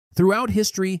Throughout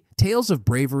history, tales of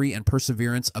bravery and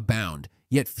perseverance abound,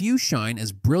 yet few shine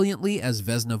as brilliantly as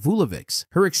Vesna Vulovic's.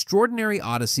 Her extraordinary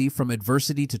odyssey from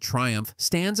adversity to triumph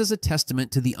stands as a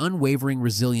testament to the unwavering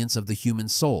resilience of the human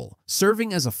soul.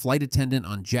 Serving as a flight attendant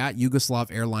on JAT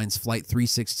Yugoslav Airlines Flight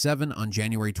 367 on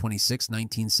January 26,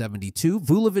 1972,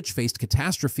 Vulovic faced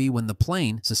catastrophe when the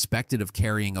plane, suspected of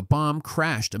carrying a bomb,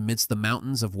 crashed amidst the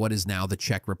mountains of what is now the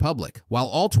Czech Republic. While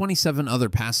all 27 other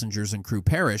passengers and crew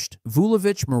perished,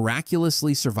 Vulovic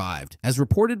miraculously survived. As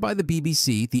reported by the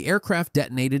BBC, the aircraft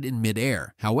detonated in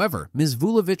mid-air. However, Ms.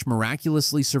 Vulovic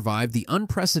miraculously survived the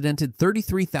unprecedented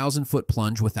 33,000-foot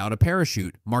plunge without a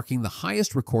parachute, marking the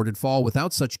highest recorded fall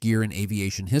without such gear in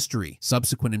aviation history.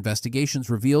 Subsequent investigations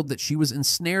revealed that she was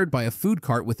ensnared by a food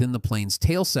cart within the plane's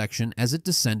tail section as it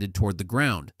descended toward the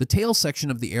ground. The tail section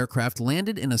of the aircraft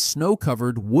landed in a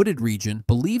snow-covered, wooded region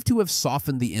believed to have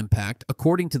softened the impact,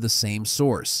 according to the same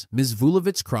source. Ms.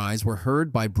 Vulovic's cries were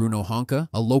heard by Bruno Honka,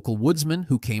 a local woodsman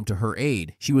who came to her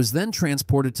aid. She was then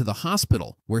transported to the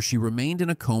hospital, where she remained in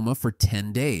a coma for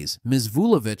 10 days. Ms.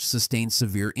 Vulovic sustained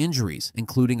severe injuries,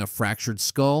 including a fractured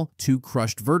skull, 2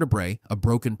 crushed vertebrae, a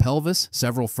broken pelvis,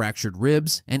 several fractured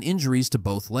ribs, and injuries to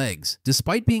both legs.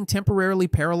 Despite being temporarily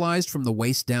paralyzed from the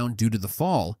waist down due to the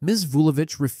fall, Ms.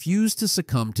 Vulovic refused to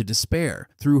succumb to despair.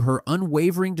 Through her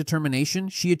unwavering determination,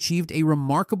 she achieved a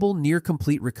remarkable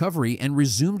near-complete recovery and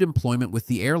resumed employment with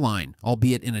the airline,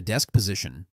 albeit in a desk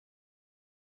position.